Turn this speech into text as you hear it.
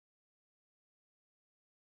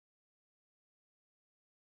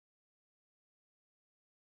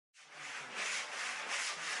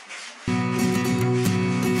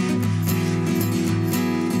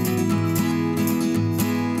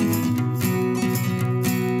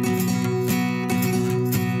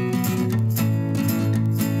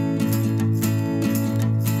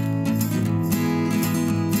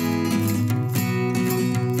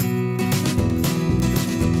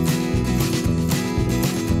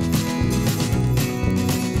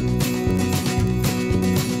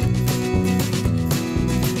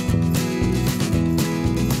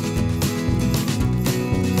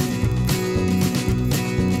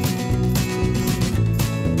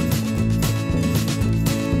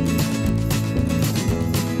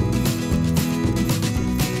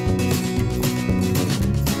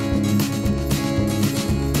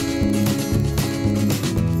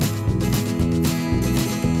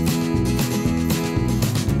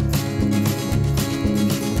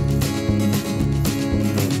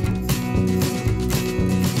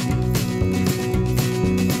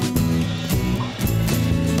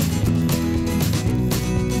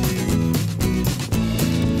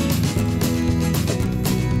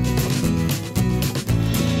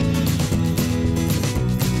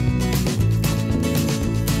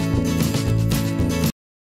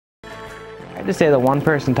to say that one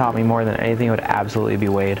person taught me more than anything would absolutely be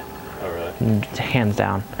Wade. Oh, really? Hands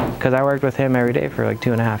down. Because I worked with him every day for like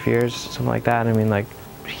 2.5 years, something like that. I mean, like,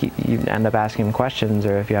 you end up asking him questions,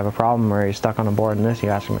 or if you have a problem or you're stuck on a board and this, you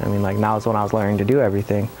ask him. I mean, like, now is when I was learning to do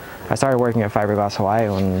everything. I started working at Fiberglass Hawaii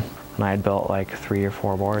when I had built like 3 or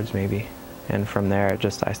 4 boards maybe. And from there,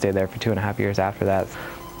 I stayed there for 2.5 years after that.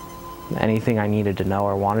 Anything I needed to know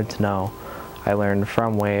or wanted to know, I learned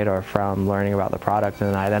from Wade or from learning about the product, and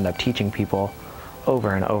then I'd end up teaching people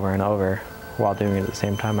over and over and over while doing it at the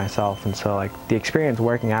same time myself. And so, like, the experience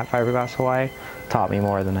working at Fiberglass Hawaii taught me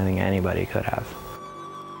more than I think anybody could have.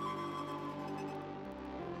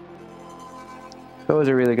 It was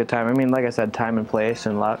a really good time. I mean, like I said, time and place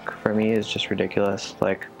and luck for me is just ridiculous.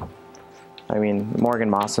 Like, I mean, Morgan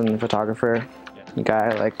Mawson, the photographer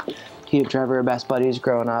guy, like, he and Trevor are best buddies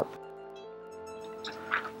growing up.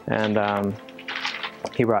 And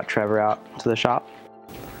he brought Trevor out to the shop.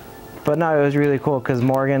 But no, it was really cool because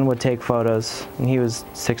Morgan would take photos, and he was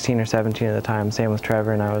 16 or 17 at the time, same with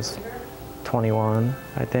Trevor, and I was 21,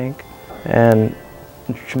 I think. And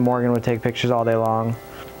Morgan would take pictures all day long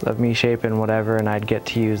of me shaping whatever, and I'd get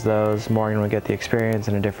to use those. Morgan would get the experience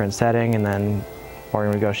in a different setting, and then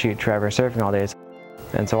Morgan would go shoot Trevor surfing all day.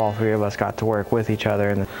 And so all 3 of us got to work with each other,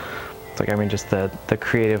 and it's like, I mean, just the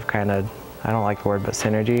creative kind of, I don't like the word, but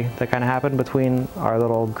synergy that kind of happened between our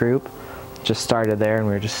little group just started there, and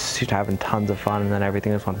we were just having tons of fun, and then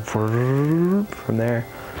everything just went from there.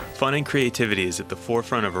 Fun and creativity is at the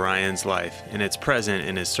forefront of Ryan's life, and it's present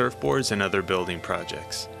in his surfboards and other building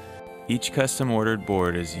projects. Each custom ordered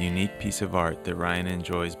board is a unique piece of art that Ryan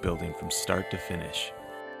enjoys building from start to finish.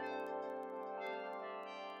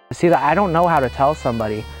 See, that I don't know how to tell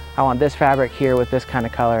somebody, I want this fabric here with this kind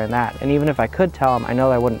of color and that. And even if I could tell them, I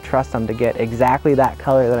know I wouldn't trust them to get exactly that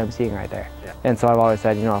color that I'm seeing right there. Yeah. And so I've always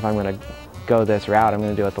said, you know, if I'm going to go this route, I'm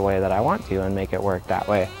going to do it the way that I want to and make it work that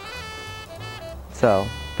way. So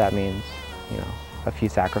that means, you know, a few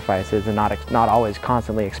sacrifices and not always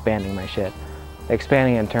constantly expanding my shit.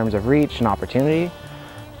 Expanding in terms of reach and opportunity,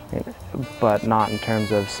 but not in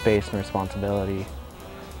terms of space and responsibility.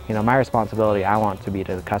 You know, my responsibility, I want to be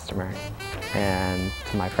to the customer and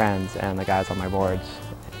to my friends and the guys on my boards.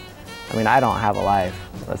 I mean, I don't have a life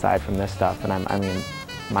aside from this stuff, and I mean,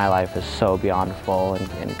 my life is so beyond full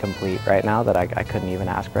and complete right now that I couldn't even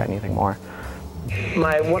ask for anything more.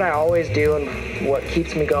 What I always do and what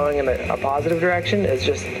keeps me going in a positive direction is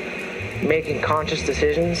just making conscious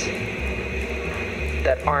decisions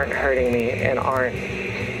that aren't hurting me and aren't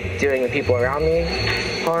doing the people around me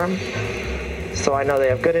harm. So I know they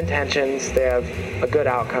have good intentions, they have a good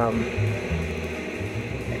outcome,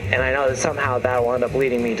 and I know that somehow that will end up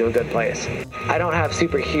leading me to a good place. I don't have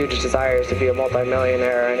super huge desires to be a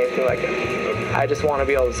multimillionaire or anything like that. I just want to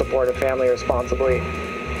be able to support a family responsibly,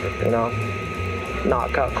 you know,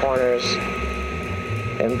 not cut corners,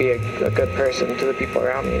 and be a good person to the people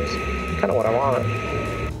around me is kind of what I want.